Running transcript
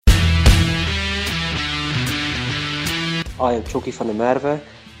I am Choki van der Merwe,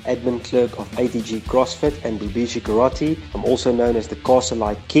 admin clerk of ATG CrossFit and Bubishi Karate. I'm also known as the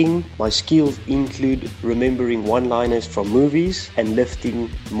Castle-like King. My skills include remembering one-liners from movies and lifting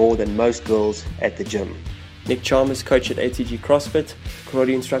more than most girls at the gym. Nick Chalmers, coach at ATG CrossFit,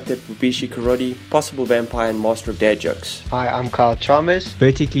 karate instructor at Bubishi Karate, possible vampire and master of dad jokes. Hi, I'm Kyle Chalmers,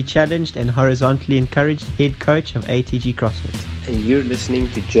 vertically challenged and horizontally encouraged head coach of ATG CrossFit. And you're listening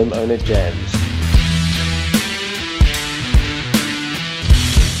to Gym Owner Jams.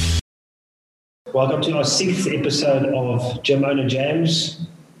 Welcome to our 6th episode of Gym Owner Jams.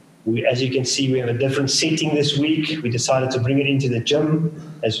 As you can see, we have a different setting this week. We decided to bring it into the gym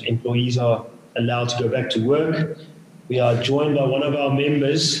as employees are allowed to go back to work. We are joined by one of our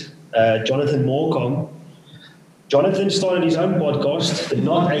members, Jonathan Morecom. Jonathan started his own podcast, the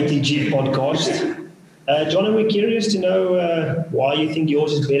Not ATG podcast. Jonathan, we're curious to know why you think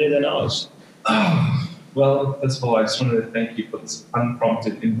yours is better than ours. Well, first of all, I just wanted to thank you for this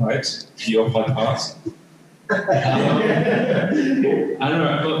unprompted invite to your podcast. I don't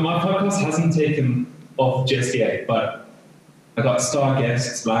know, but my podcast hasn't taken off just yet, but I got star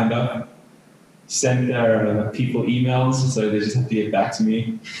guests lined up. Send their people emails, so they just have to get back to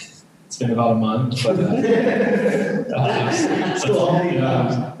me. It's been about a month, but I'm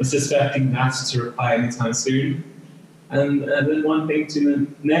suspecting not to reply anytime soon. And then one thing to the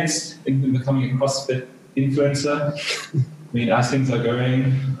next, I think becoming a CrossFit influencer. I mean, as things are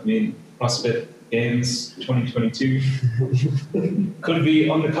going, CrossFit Games 2022 could be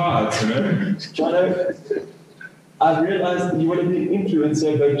on the cards, you know? Jono, I've realized that you want to be an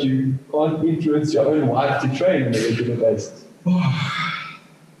influencer, but you can't influence your own wife to train on a regular basis.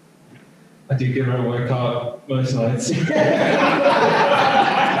 I do give her a workout most nights.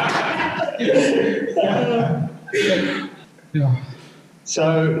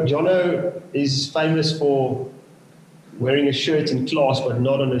 So, Jono is famous for wearing a shirt in class, but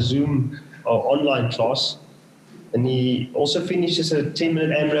not on a Zoom or online class. And he also finishes a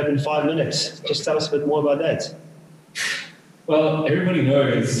 10-minute AMRAP in 5 minutes. Just tell us a bit more about that. Well, everybody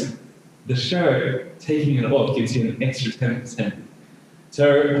knows the show, taking it off gives you an extra 10%.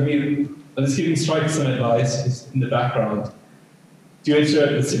 So, I'm just giving Striker some advice. He's in the background. Do it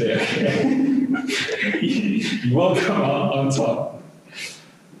shirtless today, okay? You won't come out on top.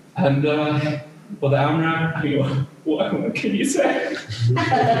 And for the AMRAP, what can you say?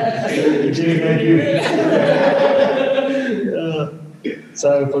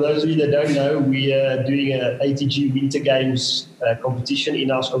 So for those of you that don't know, we are doing an ATG Winter Games competition,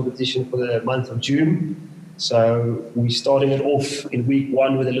 in-house competition for the month of June. So we're starting it off in week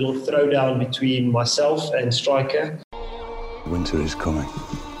 1 with a little throwdown between myself and Striker. Winter is coming.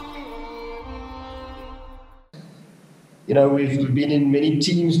 You know, we've been in many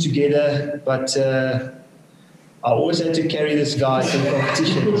teams together, but I always had to carry this guy to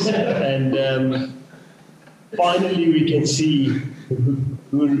competitions. And finally we can see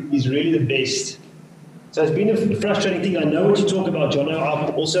who is really the best. So it's been a frustrating thing. I know what you talk about, Jono.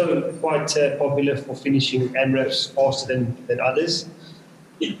 I'm also quite popular for finishing AMRAPs faster than others.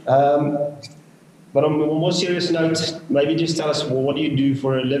 But on a more serious note, maybe just tell us, what do you do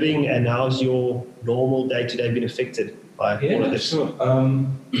for a living and how's your normal day-to-day been affected by all of this? Sure.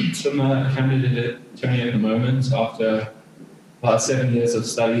 So I'm a candidate attorney at the moment after about 7 years of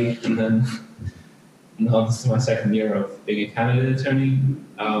study, and then now this is my 2nd year of being a candidate attorney.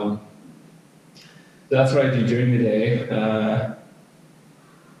 So that's what I do during the day.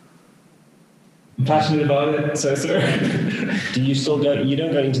 I'm passionate about it, so Do you still go? You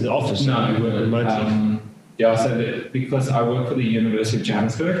don't go into the office? No, I will. Because I work for the University of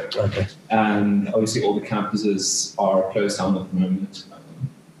Johannesburg, okay, and obviously all the campuses are closed down at the moment.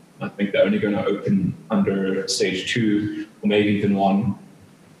 I think they're only going to open under stage 2 or maybe even 1.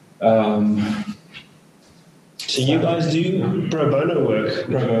 So you guys do pro bono work.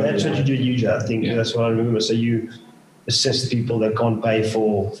 That's what you do usually, I think. Yeah. That's what I remember. So you assist people that can't pay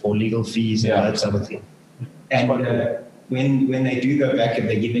for legal fees and that sort of thing. And when they do go back, have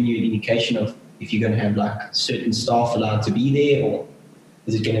they given you an indication of if you're going to have like certain staff allowed to be there, or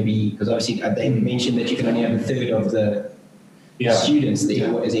is it going to be, because obviously they mentioned that you can only have a third of the students there.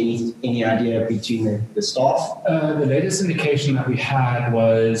 Yeah. Is there any idea between the staff? The latest indication that we had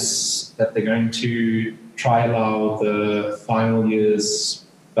was that they're going to try allow the final years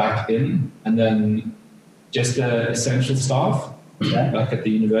back in, and then just the essential staff back at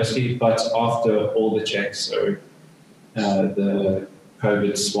the university, but after all the checks, so the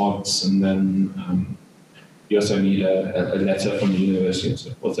COVID swabs, and then you also need a letter from the university and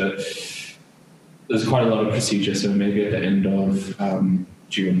so forth. So there's quite a lot of procedure, so maybe at the end of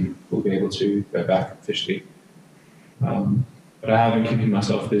June we'll be able to go back officially. But I have been keeping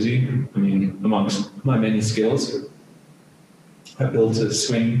myself busy. I mean, amongst my many skills, I built a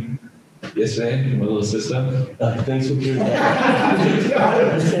swing yesterday with my little sister. Thanks for doing that.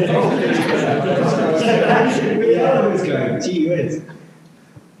 Gee whiz.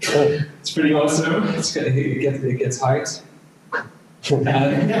 It's pretty awesome. It gets height.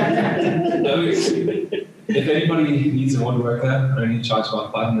 If anybody needs a woodworker, I only charge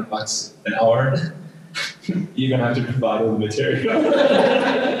about $500 an hour. You're gonna have to provide all the material.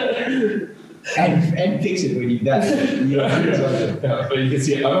 And fix it when you've done it. Yeah, but you can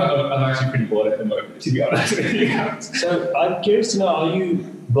see I'm actually pretty bored at the moment, to be honest with you. So I'm curious to know, how you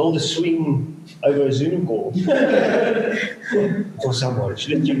build a swing over a Zoom call for someone?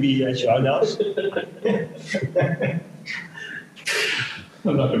 Shouldn't you be at your own house?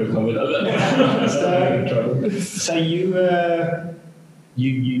 I'm not going to comment on that. So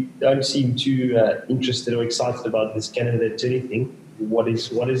you don't seem too interested or excited about this Canada attorney thing. What is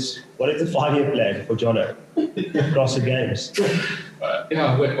the 5-year plan for Jono across the games?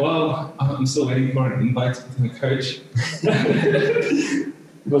 Well, I'm still waiting for an invite from the coach.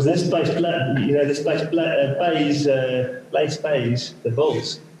 Because this place, pays the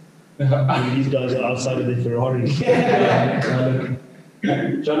bills. These guys are outside of the Ferrari.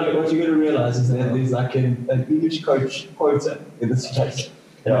 John, what you're going to realize is that there's like an English coach quota in this place.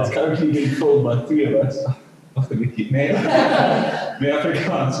 And it's currently being filled by 3 of us. May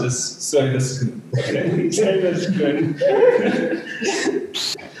Afrikaans is so disciplined.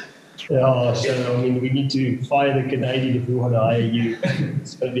 Yeah, so I mean, we need to fire the Canadian if we want to hire you.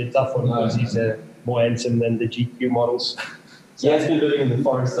 It's going to be a tough one because he's more handsome than the GQ models. He has been living in the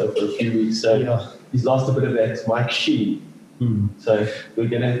forest though for a few weeks, so he's lost a bit of that Mike Sheen. So we're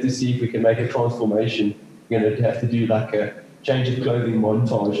going to have to see if we can make a transformation. We're going to have to do like a change of clothing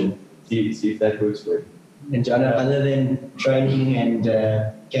montage and see if that works for him. And John, other than training and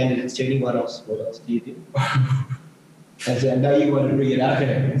candidates training, what else do you do? As I know you want to bring it up,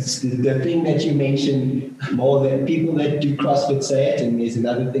 it's the thing that you mentioned more than people that do CrossFit say it, and there's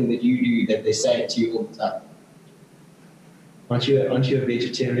another thing that you do that they say it to you all the time. Aren't you a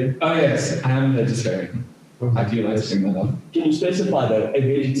vegetarian? Oh yes, I am a vegetarian. I do like to bring that up. Can you specify though, a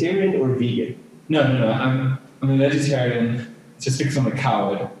vegetarian or a vegan? No. I'm a vegetarian just because I'm a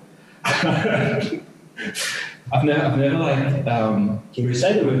coward. I've never like. Can you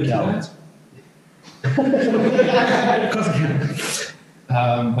say the word coward? Of course I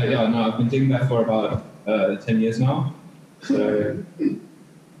can. But yeah, no, I've been doing that for about 10 years now. So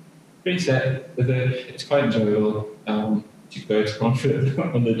pretty set with it. It's quite enjoyable to go to CrossFit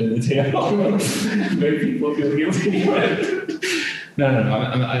on the dinner table. Make people feel guilty. No.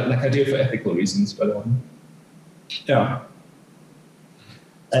 I do it for ethical reasons, but yeah.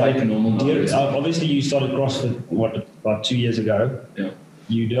 It's like a normal night. Obviously, you started CrossFit, about 2 years ago? Yeah.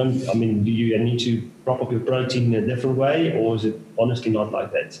 Do you need to prop up your protein in a different way, or is it honestly not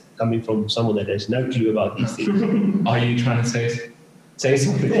like that? Coming from someone that has no clue about these things. Are you trying to say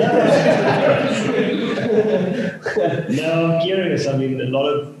something? No, I'm curious. I mean, a lot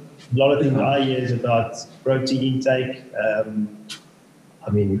of things I hear is about protein intake.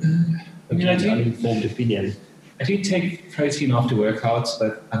 Uninformed opinion. I do take protein after workouts,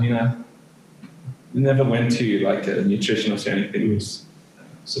 but I never went to like a nutritionist or anything who's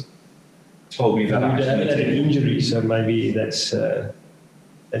told me that. You haven't had an injury, so maybe that's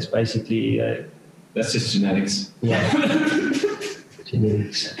basically. That's just genetics. Yeah.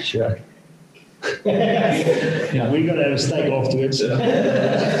 Genetics, sure. Yeah, we're gonna have a steak afterwards.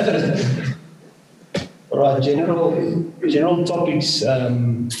 All right, general topics.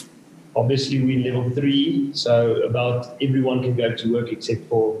 Obviously, we're level 3, so about everyone can go to work except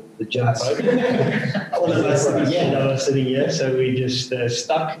for the gym folk. All of us sitting here, so we're just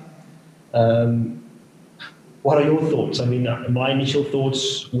stuck. What are your thoughts? I mean, my initial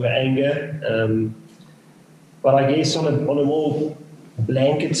thoughts were anger, but I guess on a more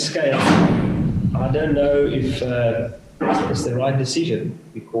blanket scale, I don't know if it's the right decision,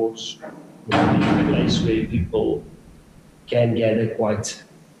 because we're in a place where people can gather quite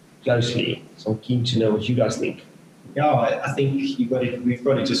closely. So I'm keen to know what you guys think. Yeah, I think we've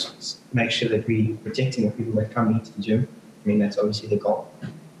got to just make sure that we're protecting the people that come into the gym. I mean, that's obviously the goal.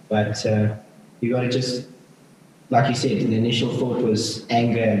 But you got to just, like you said, the initial thought was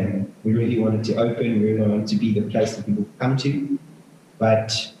anger, and we really wanted to open, we really wanted to be the place that people come to.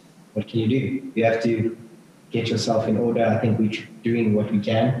 But what can you do? You have to get yourself in order. I think we're doing what we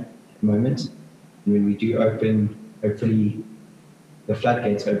can at the moment. And when we do open, hopefully the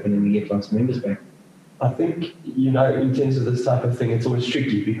floodgates open and we get lots of members back. I think, in terms of this type of thing, it's always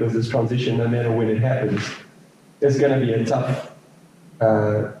tricky because there's transition no matter when it happens. it's going to be a tough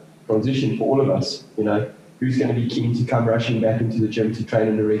transition for all of us. You know, who's going to be keen to come rushing back into the gym to train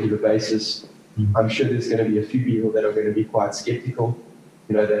on a regular basis? I'm sure there's going to be a few people that are going to be quite skeptical,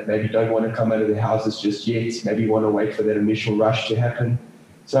 you know, that maybe don't want to come out of their houses just yet, maybe want to wait for that initial rush to happen.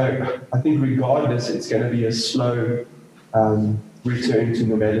 So I think regardless, it's going to be a slow return to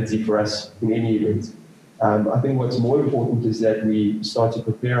normality for us in any event. I think what's more important is that we start to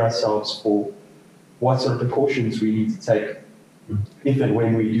prepare ourselves for what sort of precautions we need to take if and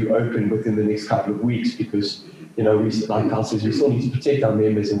when we do open within the next couple of weeks, because, you know, we, like Carl says, we still need to protect our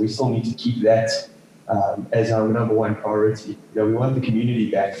members and we still need to keep that as our number one priority. You know, we want the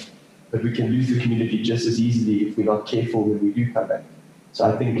community back, but we can lose the community just as easily if we're not careful when we do come back. So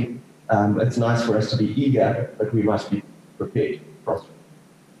I think it's nice for us to be eager, but we must be prepared.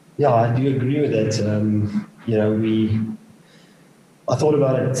 Yeah, I do agree with that. You know, I thought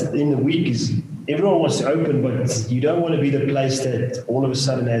about it in the week is everyone wants to open, but you don't want to be the place that all of a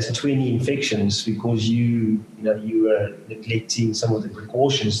sudden has 20 infections because you are neglecting some of the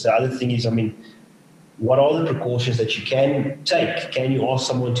precautions. The other thing is, I mean, what are the precautions that you can take? Can you ask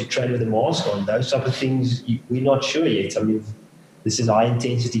someone to train with a mask on? Those type of things, we're not sure yet. I mean, this is high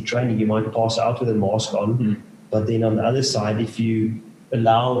intensity training. You might pass out with a mask on, but then on the other side, if you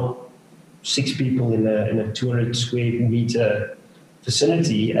allow 6 people in a 200 square meter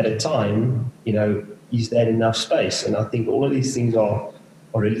facility at a time, you know, is that enough space? And I think all of these things are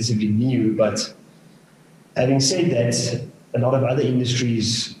relatively new. But having said that, a lot of other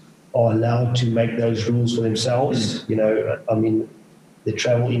industries are allowed to make those rules for themselves. You know, I mean, the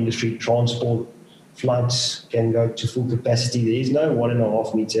travel industry, transport, flights can go to full capacity. There is no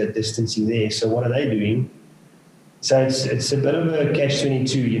 1.5 meter distancing there. So what are they doing? So it's a bit of a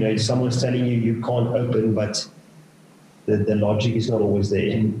catch-22. You know, someone's telling you can't open, but the logic is not always there.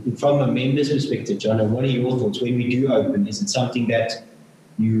 And from a member's perspective, John, what are your thoughts when we do open? Is it something that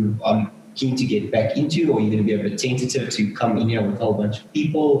you are keen to get back into, or are you going to be a bit tentative to come in here with a whole bunch of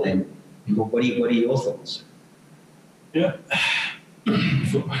people? And what are your thoughts? Yeah.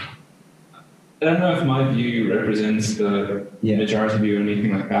 I don't know if my view represents the majority view or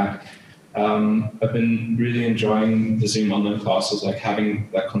anything like that. I've been really enjoying the Zoom online classes, like having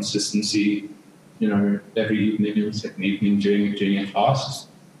that consistency, you know, every evening or second evening during a class.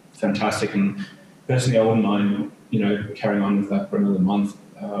 It's fantastic. And personally, I wouldn't mind, you know, carrying on with that for another month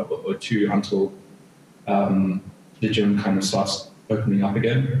or 2 until the gym kind of starts opening up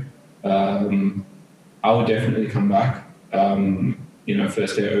again. I would definitely come back. You know,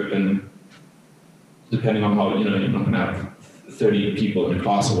 first day open, depending on how, you know, you're not going to have 30 people in a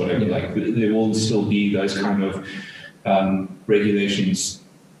class or whatever, like there will still be those kind of regulations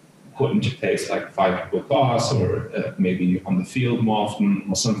put into place, like 5 people class or maybe on the field more often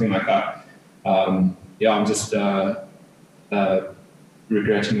or something like that. I'm just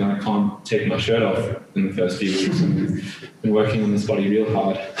regretting that I can't take my shirt off in the first few weeks. I've been working on this body real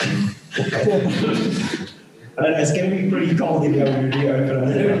hard. I don't know, it's going to be pretty cold in here when we reopen.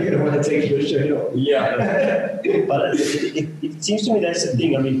 I don't know if you're going to want to take your shirt off. Yeah. But it seems to me that's the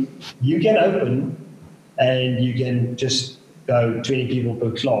thing. I mean, you can open and you can just go 20 people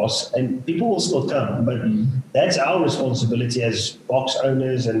per class and people will still come. But that's our responsibility as box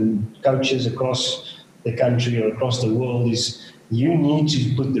owners and coaches across the country or across the world is you need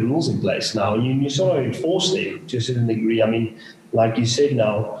to put the rules in place now. You sort of enforce them to a certain degree. I mean, like you said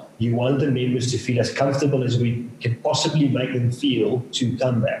now, you want the members to feel as comfortable as we can possibly make them feel to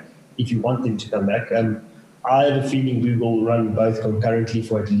come back, if you want them to come back. I have a feeling we will run both concurrently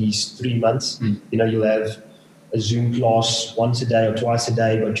for at least 3 months. You know, you'll have a Zoom class once a day or twice a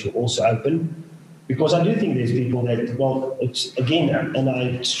day, but you'll also open. Because I do think there's people that, well, it's, again, and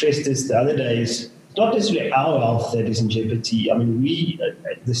I stressed this the other day, is not necessarily our health that is in jeopardy. I mean,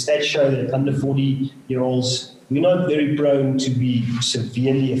 the stats show that under 40-year-olds, we're not very prone to be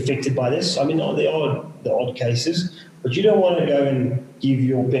severely affected by this. I mean, there are the odd cases, but you don't want to go and give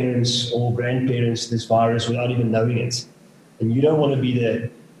your parents or grandparents this virus without even knowing it. And you don't want to be the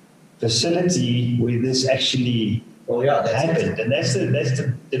facility where this actually happened. And that's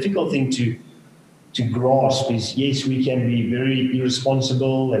the difficult thing to grasp is, yes, we can be very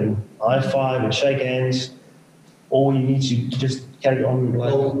irresponsible and high-five and shake hands, or you need to just carry on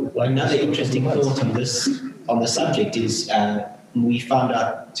like another interesting thought on the subject is we found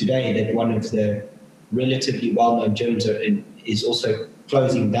out today that one of the relatively well-known gyms is also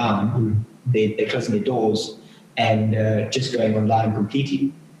closing down. They're closing their doors and just going online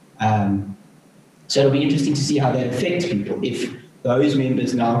completely. So it'll be interesting to see how that affects people. If those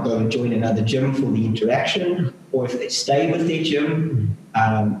members now go and join another gym for the interaction, or if they stay with their gym,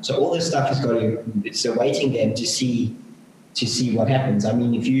 So all this stuff is it's a waiting game to see what happens. I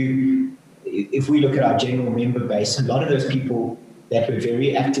mean, if we look at our general member base, a lot of those people that were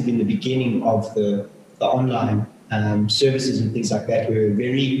very active in the beginning of the online services and things like that are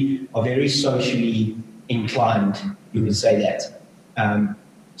very socially inclined, you could say that.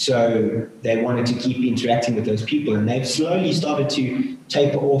 So they wanted to keep interacting with those people, and they've slowly started to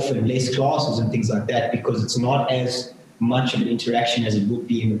taper off and less classes and things like that because it's not as much of an interaction as it would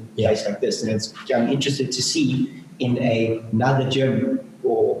be in a place like this. And I'm interested to see in another gym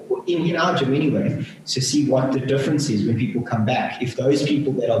or in our gym anyway, to see what the difference is when people come back. If those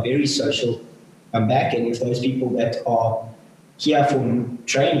people that are very social come back, and if those people that are here for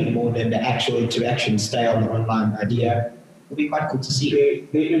training more than the actual interaction stay on the online idea, it'll be quite cool to see.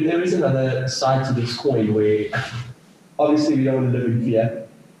 There is another side to this coin where obviously we don't want to live in fear,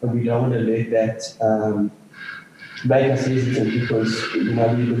 and we don't want to let that make us hesitant, because we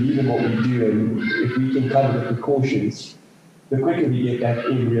believe in what we do, and if we can cover the precautions, the quicker we get back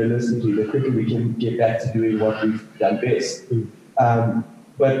in realistically, the quicker we can get back to doing what we've done best.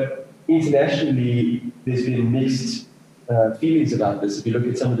 But internationally, there's been mixed feelings about this. If you look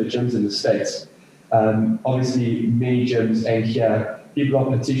at some of the gyms in the States, obviously many gyms and here, people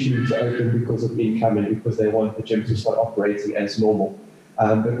are petitioning to open because of income and because they want the gym to start operating as normal.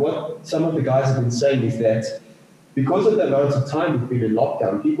 But what some of the guys have been saying is that because of the amount of time we've been in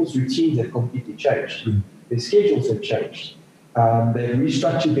lockdown, people's routines have completely changed. Their schedules have changed. They've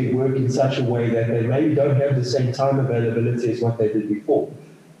restructured their work in such a way that they maybe don't have the same time availability as what they did before.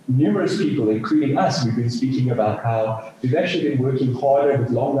 Numerous people, including us, we've been speaking about how we've actually been working harder with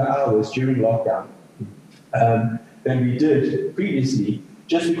longer hours during lockdown than we did previously,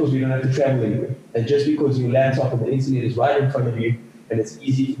 just because we don't have to travel anywhere, and just because your laptop and the internet is right in front of you, and it's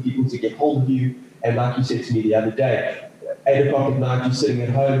easy for people to get hold of you. And like you said to me the other day, 8 o'clock at night, you're sitting at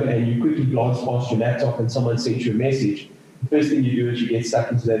home and you quickly glance past your laptop and someone sends you a message. The first thing you do is you get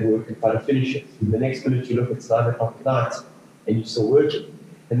stuck into that work and try to finish it. And the next minute you look, it's 9 o'clock at night and you're still working.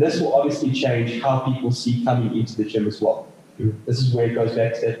 And this will obviously change how people see coming into the gym as well. This is where it goes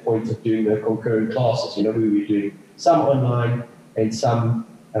back to that point of doing the concurrent classes. We were doing some online and some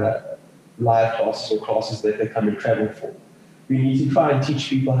live classes or classes that they come and travel for. We need to try and teach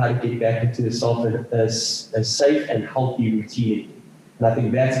people how to get back into a safe and healthy routine. And I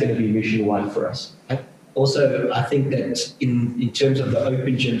think that's going to be mission one for us. Also, I think that in terms of the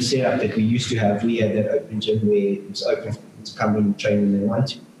open gym setup that we used to have, we had that open gym where it's open for people to come in and train when they want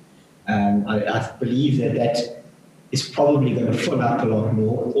to. I believe that is probably going to fill up a lot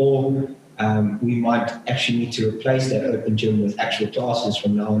more, or we might actually need to replace that open gym with actual classes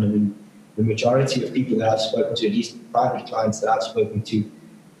from now on. I mean, the majority of people that I've spoken to, at least private clients that I've spoken to,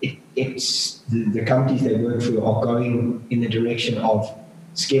 it's the companies they work for are going in the direction of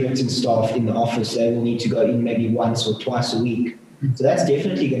skeleton staff in the office. They will need to go in maybe once or twice a week. So that's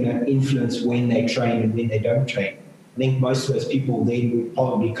definitely going to influence when they train and when they don't train. I think most of those people then would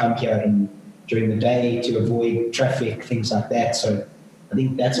probably come here during the day to avoid traffic, things like that. So I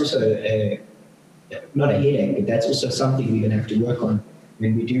think that's also not a headache, but that's also something we're going to have to work on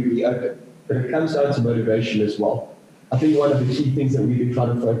when we do reopen. But it comes down to motivation as well. I think one of the key things that we've been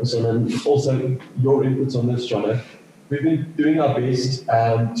trying to focus on, and also your inputs on this, Jono, we've been doing our best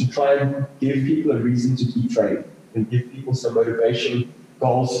to try and give people a reason to keep training and give people some motivation,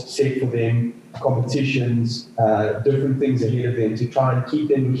 goals set for them, competitions, different things ahead of them to try and keep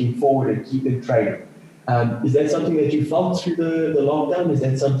them looking forward and keep them training. Is that something that you felt through the lockdown? Is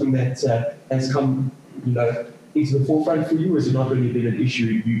that something that has come, into the forefront for you, or has it not really been an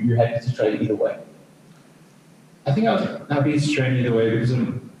issue? You're happy to train either way? I think I was happy to train either way because,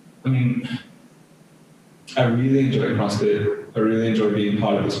 I really enjoy CrossFit. I really enjoy being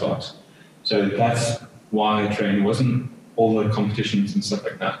part of the sport. So that's why I trained. It wasn't all the competitions and stuff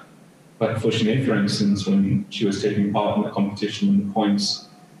like that. But for Sinead, for instance, when she was taking part in the competition and the points,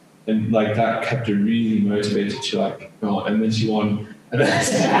 and that kept her really motivated to and then she won. And then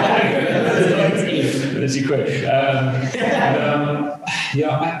she quit. I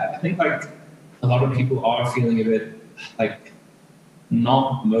think a lot of people are feeling a bit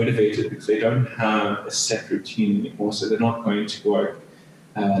not motivated because they don't have a set routine anymore. So they're not going to work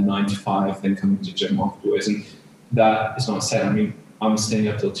 9 to 5, then coming to gym afterwards. And that is not set. I'm staying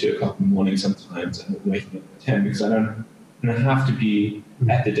up till 2 o'clock in the morning sometimes and waking up at 10 because I don't have to be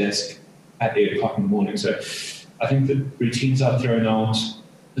at the desk at 8 o'clock in the morning. So I think the routines are thrown out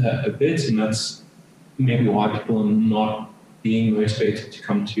a bit, and that's maybe why people are not being motivated to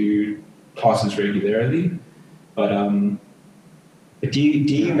come to classes regularly. But do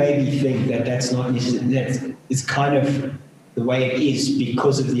you maybe think that's not that it's kind of the way it is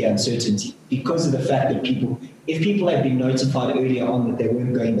because of the uncertainty, because of the fact that if people had been notified earlier on that they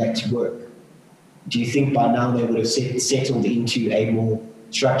weren't going back to work, do you think by now they would have settled into a more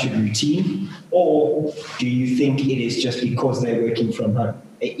structured routine? Or do you think it is just because they're working from home?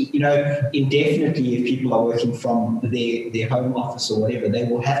 Indefinitely, if people are working from their home office or whatever, they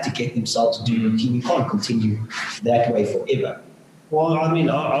will have to get themselves to do routine. You can't continue that way forever. Well, I mean,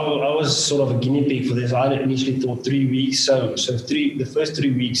 I was sort of a guinea pig for this. I initially thought 3 weeks. So the first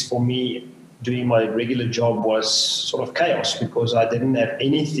 3 weeks for me doing my regular job was sort of chaos because I didn't have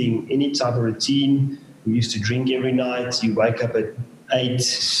any type of routine. We used to drink every night. You wake up at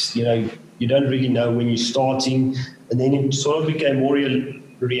 8, you don't really know when you're starting. And then it sort of became more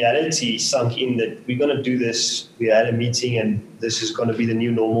reality sunk in that we're going to do this. We had a meeting and this is going to be the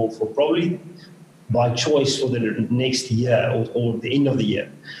new normal for probably by choice for the next year or the end of the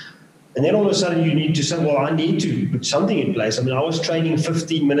year. And then all of a sudden you need to say, well, I need to put something in place. I mean, I was training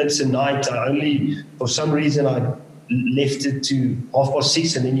 15 minutes a night. For some reason, I left it to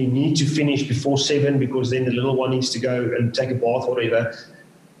 6:30, and then you need to finish before 7 because then the little one needs to go and take a bath or whatever.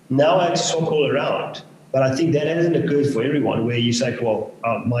 Now I have to swap all around. But I think that hasn't occurred for everyone where you say, well,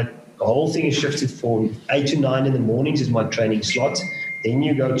 the whole thing is shifted from 8 to 9 in the mornings is my training slot. Then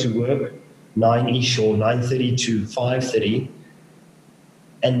you go to work 9-ish or 9:30 to 5:30.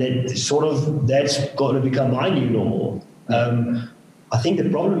 And then that's got to become my new normal. I think the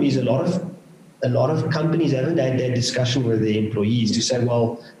problem is a lot of companies haven't had that discussion with their employees to say,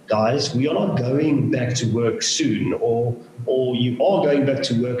 well, guys, we are not going back to work soon, or you are going back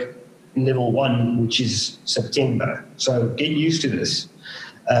to work in level 1, which is September. So get used to this.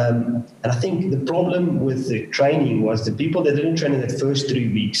 And I think the problem with the training was the people that didn't train in the first 3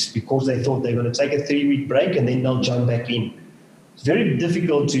 weeks because they thought they were going to take a 3-week break and then they'll jump back in. It's very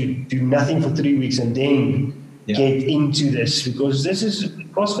difficult to do nothing for 3 weeks and then get into this because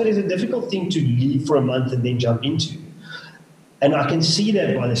CrossFit is a difficult thing to leave for a month and then jump into. And I can see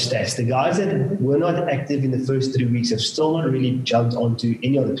that by the stats. The guys that were not active in the first 3 weeks have still not really jumped onto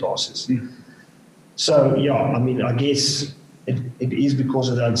any of the classes. So, I mean, I guess it is because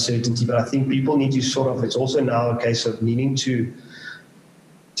of the uncertainty, but I think people need to it's also now a case of needing to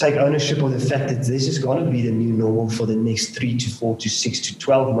take ownership of the fact that this is going to be the new normal for the next 3 to 4 to 6 to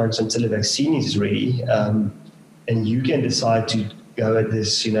 12 months until the vaccine is ready. And you can decide to go at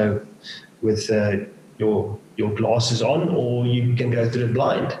this, with your glasses on, or you can go through it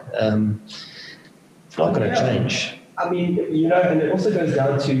blind. It's not going to change. I mean, and it also goes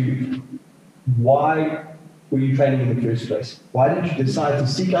down to why were you training in the first place? Why did you decide to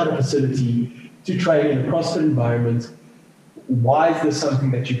seek out a facility to train in a CrossFit environment? Why is this something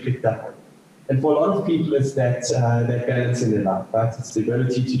that you picked up on? And for a lot of people, it's that balance in their life, right? It's the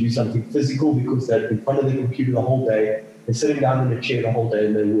ability to do something physical because they're in front of the computer the whole day, they're sitting down in a chair the whole day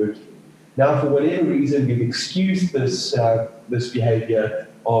and they're working. Now, for whatever reason, we've excused this behavior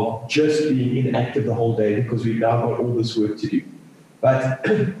of just being inactive the whole day because we've now got all this work to do. But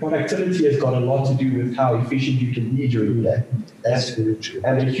productivity has got a lot to do with how efficient you can be during the day. That's very true.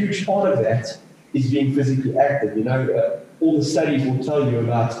 And a huge part of that is being physically active. All the studies will tell you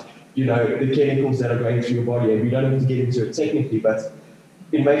about, the chemicals that are going through your body, and we don't have to get into it technically, but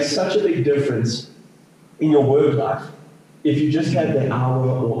it makes such a big difference in your work life. If you just have that hour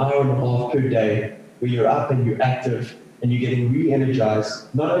or hour and a half per day where you're up and you're active and you're getting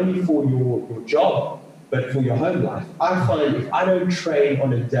re-energized, not only for your job, but for your home life. I find if I don't train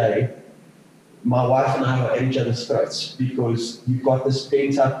on a day, my wife and I are at each other's throats because you've got this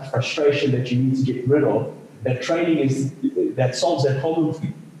pent-up frustration that you need to get rid of. That training that solves that problem for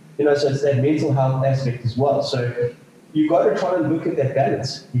you. So it's that mental health aspect as well. So you've got to try and look at that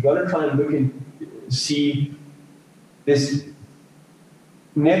balance. You've got to try and look and see there's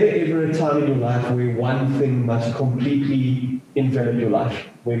never ever a time in your life where one thing must completely envelop your life,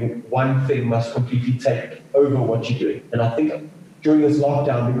 where one thing must completely take over what you're doing. And I think during this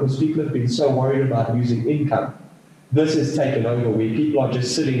lockdown, because people have been so worried about losing income, this has taken over where people are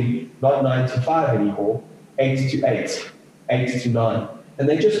just sitting not 9 to 5 anymore, 8 to 8, 8 to 9. And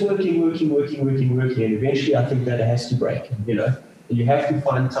they're just working. And eventually I think that it has to break, And you have to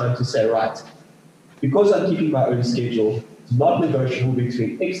find time to say, right, because I'm keeping my own schedule, it's not negotiable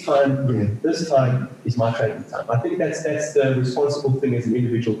between X time and this time is my training time. I think that's the responsible thing as an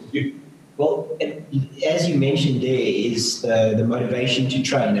individual to do. Well, as you mentioned, there is the motivation to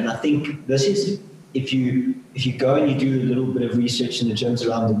train. And I think this is, if you go and you do a little bit of research in the gyms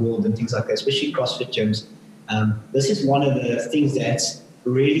around the world and things like that, especially CrossFit gyms, this is one of the things that's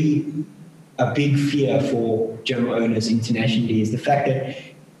really a big fear for gym owners internationally, is the fact that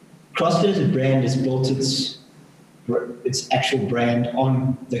CrossFit as a brand has built its its actual brand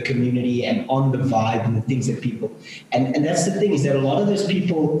on the community and on the vibe and the things that people, and that's the thing, is that a lot of those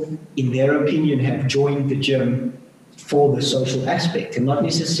people, in their opinion, have joined the gym for the social aspect and not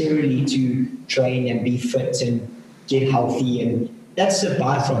necessarily to train and be fit and get healthy, and that's a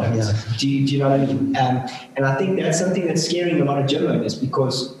byproduct. Yeah. Do you know what I mean? And I think that's something that's scaring a lot of gym owners,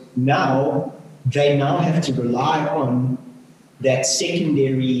 because now they have to rely on that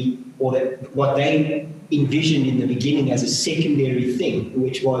secondary, or that what they envisioned in the beginning as a secondary thing,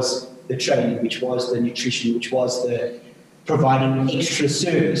 which was the training, which was the nutrition, which was the providing extra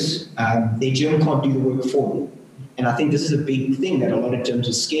service. Their gym can't do the work for them. And I think this is a big thing that a lot of gyms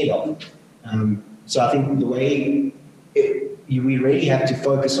are scared of. So I think the way we really have to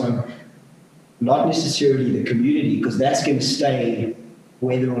focus on not necessarily the community, because that's going to stay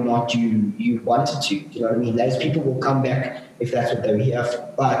whether or not you wanted to. You know what I mean? Those people will come back if that's what they're here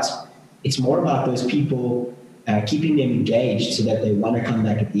for. But it's more about those people, keeping them engaged so that they want to come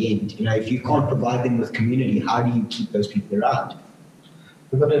back at the end. You know, if you can't provide them with community, how do you keep those people around?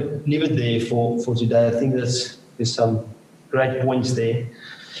 We're going to leave it there for today. I think there's some great points there.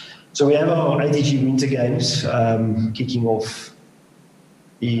 So we have our ATG Winter Games kicking off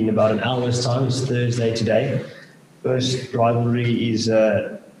in about an hour's time. It's Thursday today. First rivalry is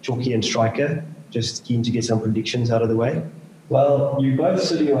Chalky and Striker. Just keen to get some predictions out of the way. Well, you're both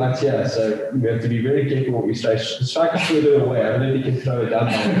sitting right here, so we have to be very careful what we say. Striker's further away. I don't know if he can throw it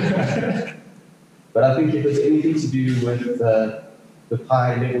down. But I think if it's anything to do with the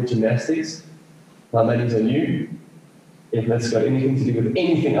high-level gymnastics, my money's on you. If it's got anything to do with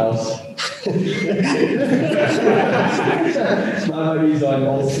anything else, my money's on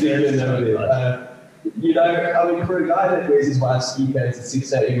all Stephen over there. You know, I mean, for a guy that wears his wife's ski pants at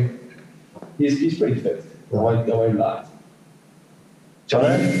 6 a.m., he's pretty fit. I won't lie.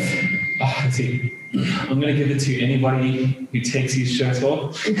 Let's see. I'm going to give it to anybody who takes his shirt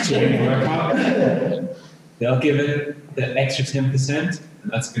off during a workout. They'll give it the extra 10%,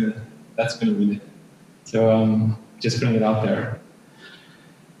 and that's gonna win it. So just putting it out there.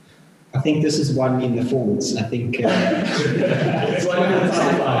 I think this is one in the forwards. I think it's one in the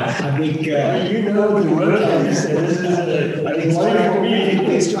sidelines. I think you know the workout. I think one for me, I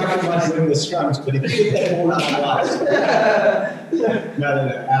think Striker might win the scrums, but if you get that ball out wide,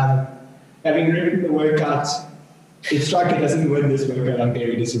 no. Having written the workouts, if Striker doesn't win this workout, I'm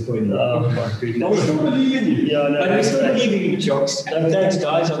very disappointed. Oh my goodness! I still believe in you. Yeah, no, but I still believe in you, Jocks. No, thanks,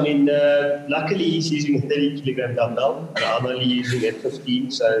 guys. I mean, luckily he's using a 30-kilogram dumbbell, and I'm only using a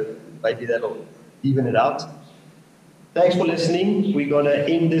 15, so maybe that'll even it out. Thanks for listening. We're going to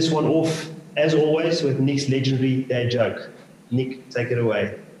end this one off, as always, with Nick's legendary dad joke. Nick, take it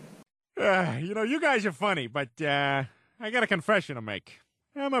away. You know, you guys are funny, but I got a confession to make.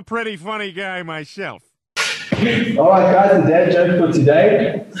 I'm a pretty funny guy myself. Alright guys, the dad joke for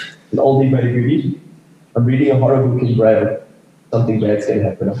today is an oldie but a goodie. I'm reading a horror book in Braille. Something bad's going to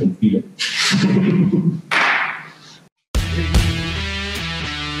happen, I can feel it.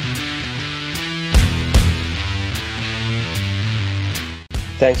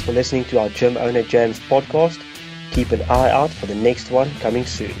 Thanks for listening to our Gym Owner Jams podcast. Keep an eye out for the next one coming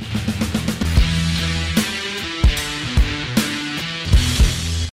soon.